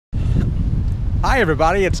Hi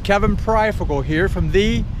everybody, it's Kevin Piqua here from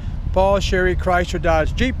the Paul Sherry Chrysler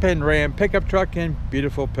Dodge Jeep and Ram pickup truck in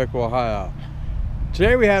beautiful Piqua, Ohio.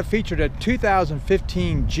 Today we have featured a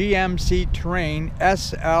 2015 GMC Terrain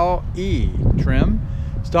SLE trim,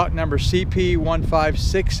 stock number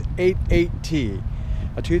CP15688T.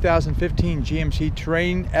 A 2015 GMC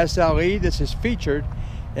Terrain SLE. This is featured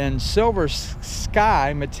in silver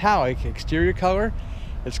sky metallic exterior color.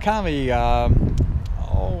 It's kind of a, I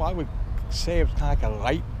would say it's kind of like a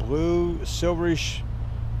light blue silverish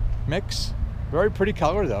mix. Very pretty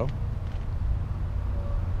color though.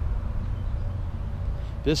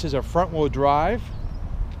 This is a front wheel drive,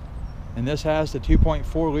 and this has the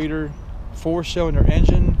 2.4 liter 4-cylinder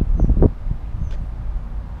engine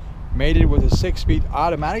mated with a 6-speed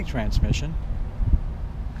automatic transmission.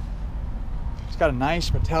 It's got a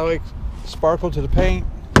nice metallic sparkle to the paint.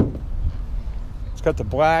 It's got the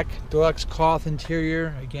black deluxe cloth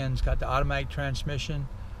interior. Again, it's got the automatic transmission.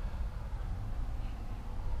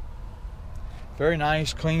 Very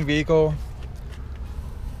nice, clean vehicle.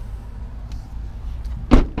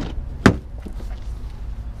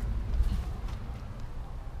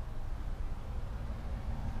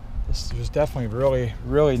 This was definitely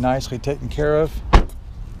really nicely taken care of.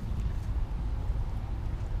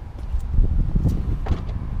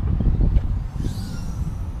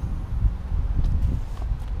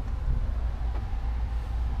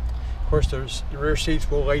 Of course, the rear seats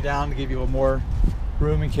will lay down to give you a little more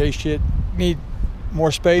room in case you need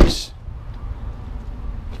more space.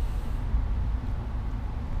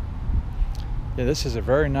 Yeah, this is a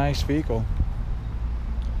very nice vehicle.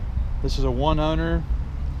 This is a one owner.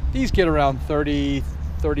 These get around 30,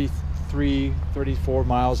 33, 34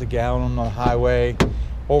 miles a gallon on the highway.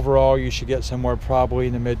 Overall, you should get somewhere probably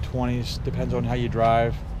in the mid-20s, depends on how you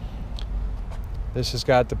drive. This has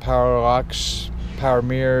got the power locks, power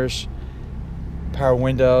mirrors, power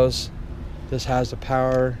windows. This has the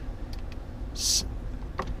power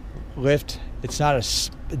lift. It's not it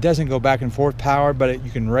doesn't go back and forth power, but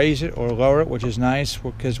you can raise it or lower it, which is nice,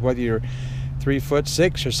 because whether you're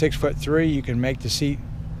 3'6" or 6'3", you can make the seat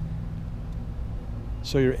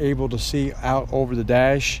so you're able to see out over the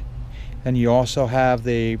dash. And you also have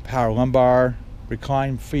the power lumbar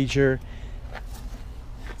recline feature.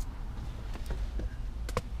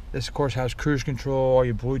 This of course has cruise control. All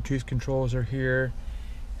your Bluetooth controls are here.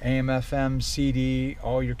 AM, FM, CD,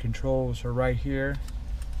 all your controls are right here.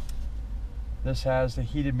 This has the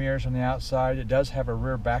heated mirrors on the outside. It does have a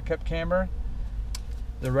rear backup camera.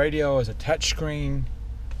 The radio is a touchscreen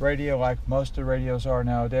radio like most of the radios are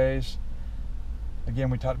nowadays. Again,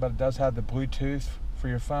 we talked about it does have the Bluetooth for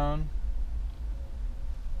your phone.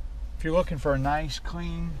 If you're looking for a nice,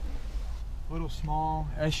 clean, little small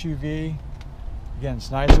SUV, again,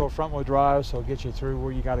 it's nice little front wheel drive, so it'll get you through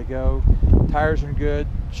where you got to go. Tires are in good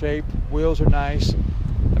shape. Wheels are nice.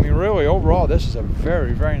 I mean, really, overall, this is a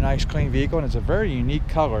very nice, clean vehicle, and it's a very unique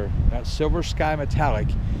color, that silver sky metallic.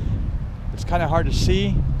 It's kind of hard to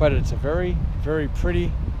see, but it's a very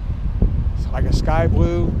pretty, it's like a sky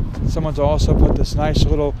blue. Someone's also put this nice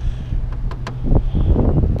little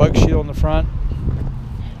bug shield on the front.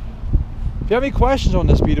 If you have any questions on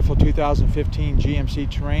this beautiful 2015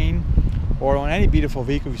 GMC Terrain, or on any beautiful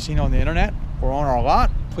vehicle you've seen on the internet or on our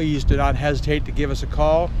lot, please do not hesitate to give us a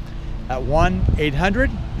call at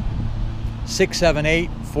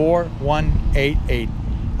 1-800-678-4188.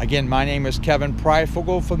 Again, my name is Kevin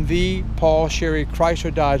Piqua from the Paul Sherry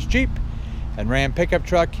Chrysler Dodge Jeep and Ram pickup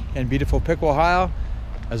truck in beautiful Piqua, Ohio.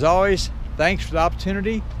 As always, thanks for the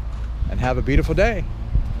opportunity and have a beautiful day.